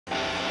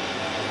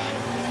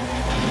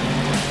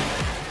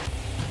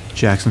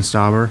Jackson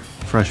Stauber,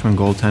 freshman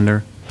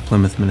goaltender,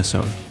 Plymouth,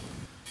 Minnesota.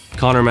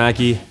 Connor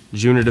Mackey,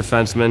 junior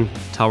defenseman,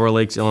 Tower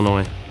Lakes,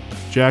 Illinois.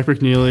 Jack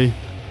McNeely,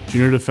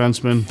 junior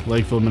defenseman,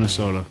 Lakeville,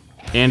 Minnesota.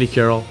 Andy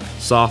Carroll,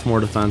 sophomore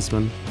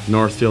defenseman,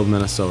 Northfield,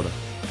 Minnesota.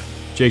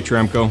 Jake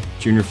Tremko,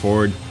 junior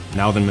forward,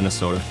 Malvern,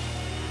 Minnesota.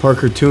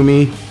 Parker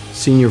Toomey,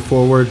 senior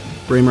forward,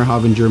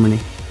 Bremerhaven, Germany.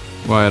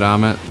 Wyatt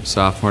Ahmet,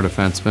 sophomore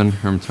defenseman,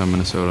 Hermantown,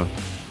 Minnesota.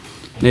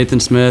 Nathan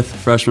Smith,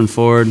 freshman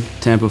forward,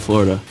 Tampa,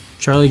 Florida.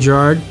 Charlie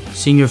Gerard,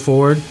 senior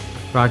forward,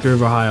 Rock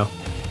River, Ohio.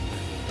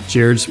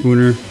 Jared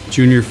Spooner,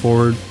 junior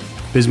forward,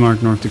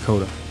 Bismarck, North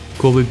Dakota.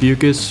 Colby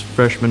Bucas,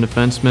 freshman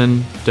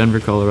defenseman, Denver,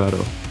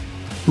 Colorado.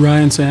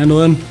 Ryan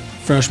Sandelin,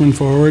 freshman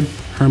forward,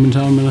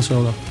 Hermantown,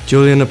 Minnesota.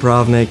 Julian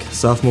Napravnik,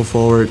 sophomore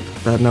forward,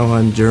 Bad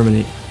Nauheim,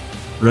 Germany.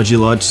 Reggie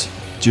Lutz,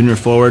 junior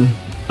forward,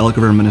 Elk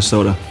River,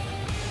 Minnesota.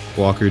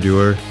 Walker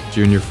Dewar,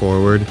 junior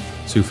forward,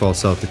 Sioux Falls,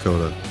 South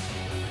Dakota.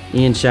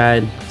 Ian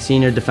Scheid,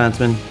 senior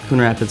defenseman, Coon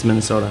Rapids,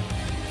 Minnesota.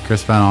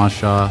 Chris Van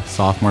Oshaw,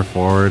 sophomore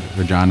forward,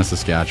 Regina,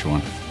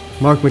 Saskatchewan.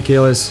 Mark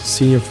Michaelis,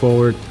 senior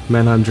forward,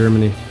 Mannheim,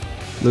 Germany.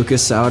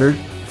 Lucas Sauter,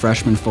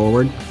 freshman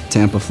forward,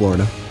 Tampa,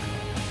 Florida.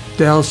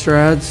 Dal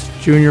Strads,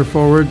 junior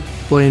forward,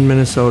 Blaine,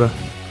 Minnesota.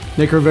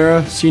 Nick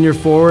Rivera, senior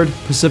forward,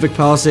 Pacific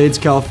Palisades,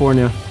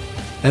 California.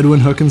 Edwin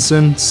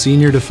Hookinson,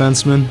 senior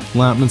defenseman,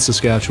 Lampman,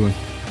 Saskatchewan.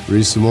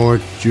 Reese Moore,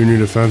 junior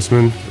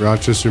defenseman,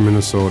 Rochester,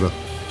 Minnesota.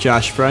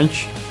 Josh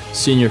French,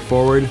 senior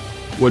forward,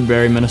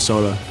 Woodbury,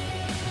 Minnesota.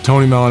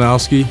 Tony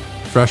Malinowski,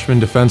 freshman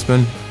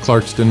defenseman,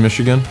 Clarkston,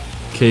 Michigan.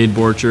 Cade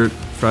Borchert,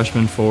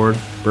 freshman forward,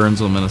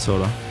 Burnsville,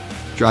 Minnesota.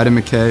 Dryden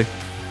McKay,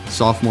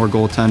 sophomore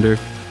goaltender,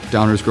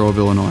 Downers Grove,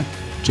 Illinois.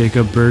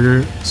 Jacob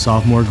Berger,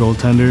 sophomore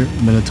goaltender,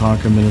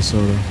 Minnetonka,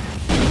 Minnesota.